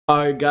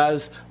Alright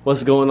guys,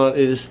 what's going on? It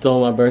is still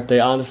my birthday.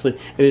 Honestly,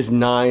 it is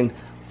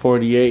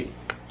 9:48.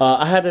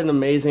 I had an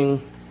amazing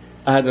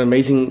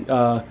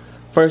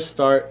first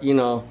start. You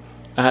know,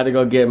 I had to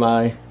go get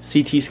my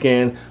CT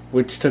scan,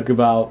 which took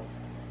about,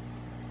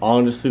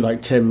 honestly,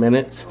 like 10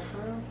 minutes.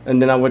 And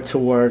then I went to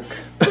work.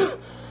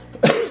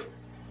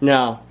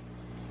 Now,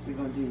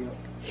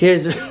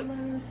 here's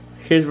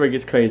where it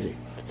gets crazy.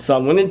 So I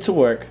went into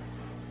work.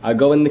 I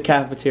go in the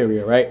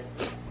cafeteria, right?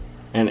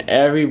 And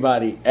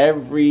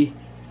every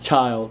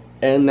child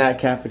in that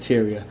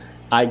cafeteria,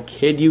 I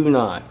kid you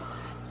not,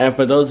 and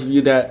for those of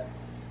you that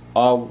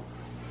are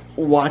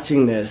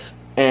watching this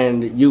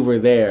and you were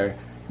there,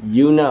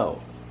 you know,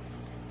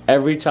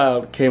 every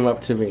child came up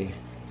to me,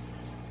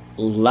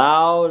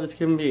 loud as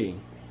can be,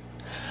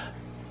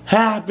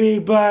 "Happy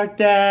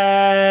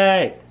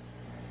birthday!"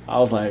 I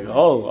was like,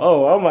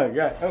 oh my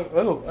god,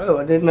 oh,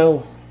 I didn't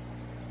know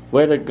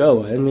where to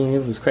go. I mean,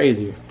 it was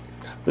crazy.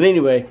 But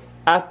anyway,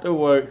 after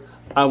work,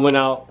 I went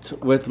out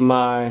with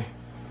my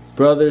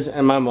brothers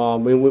and my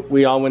mom.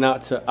 We all went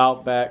out to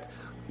Outback.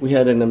 We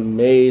had an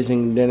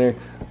amazing dinner.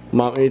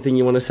 Mom, anything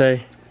you want to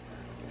say?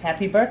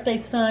 Happy birthday,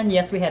 son.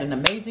 Yes, we had an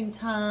amazing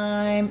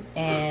time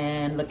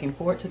and looking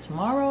forward to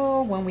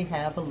tomorrow when we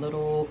have a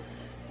little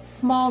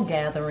small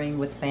gathering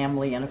with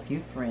family and a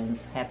few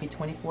friends. Happy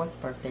 24th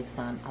birthday,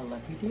 son. I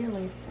love you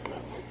dearly.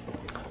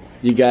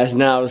 You guys,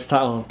 now it's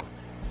time.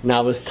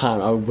 Now it's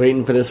time. I've been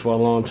waiting for this for a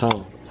long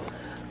time.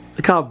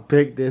 Look how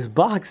big this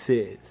box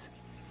is.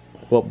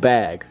 Well,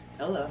 bag.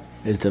 Hello.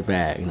 It's the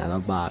bag, not a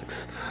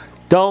box.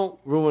 Don't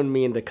ruin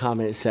me in the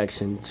comment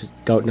section. Just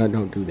don't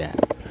do that.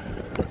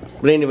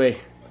 But anyway,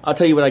 I'll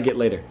tell you what I get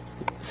later.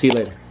 See you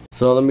later.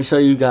 So let me show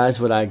you guys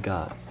what I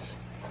got.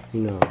 You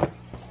know,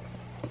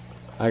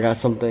 I got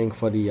something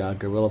for the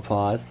Gorilla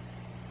Pod.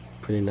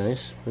 Pretty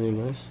nice, pretty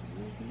nice.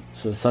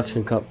 It's a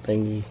suction cup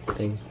thingy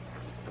thing,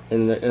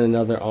 and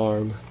another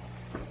arm.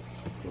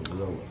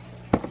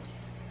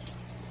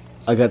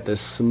 I got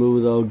this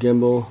Smootho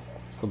gimbal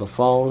for the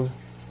phone.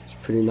 It's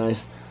pretty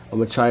nice. I'm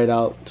gonna try it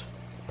out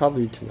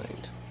probably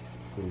tonight.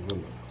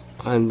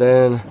 And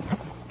then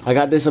I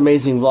got this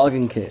amazing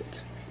vlogging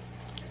kit.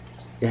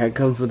 It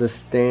comes with a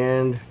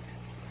stand.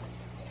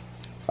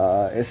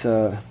 It's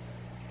a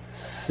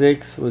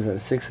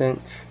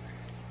 6-inch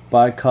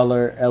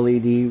bi-color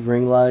LED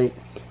ring light,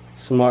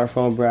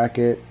 smartphone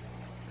bracket,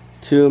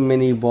 2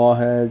 mini ball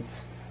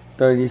heads,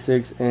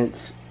 36-inch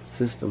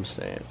system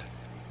stand.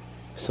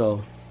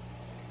 So,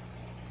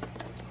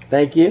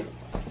 thank you.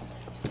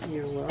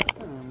 You're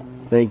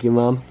welcome. Thank you,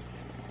 Mom.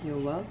 You're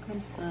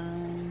welcome,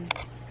 son.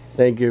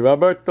 Thank you,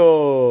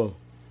 Roberto.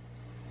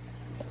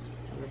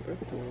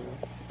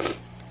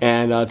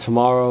 And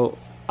tomorrow,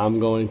 I'm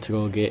going to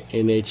go get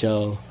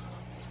NHL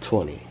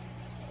 20.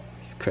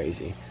 It's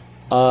crazy.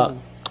 Oh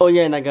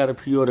yeah, and I got to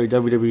pre-order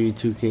WWE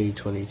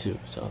 2K22.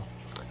 So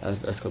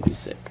that's gonna be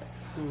sick.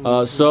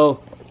 So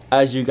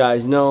as you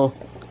guys know,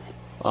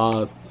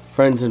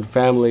 friends and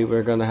family,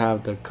 we're gonna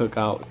have the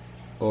cookout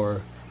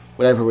or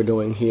whatever we're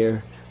doing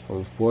here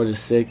from 4 to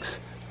 6,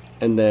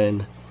 and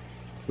then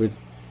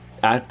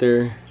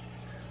after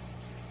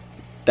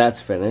that's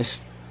finished,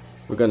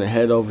 we're gonna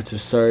head over to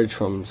Surge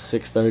from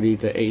 6:30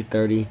 to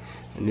 8:30,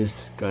 and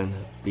it's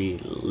gonna be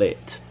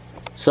lit.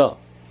 So,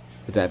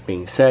 with that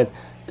being said,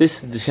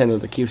 this is the channel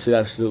that keeps it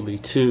absolutely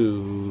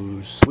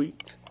too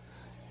sweet.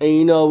 And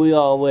you know, we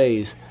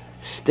always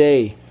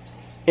stay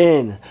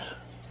in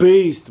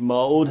beast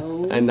mode.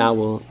 And I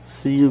will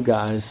see you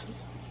guys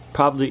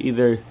probably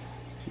either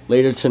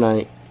later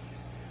tonight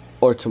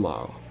or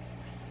tomorrow.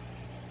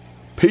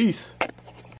 Peace.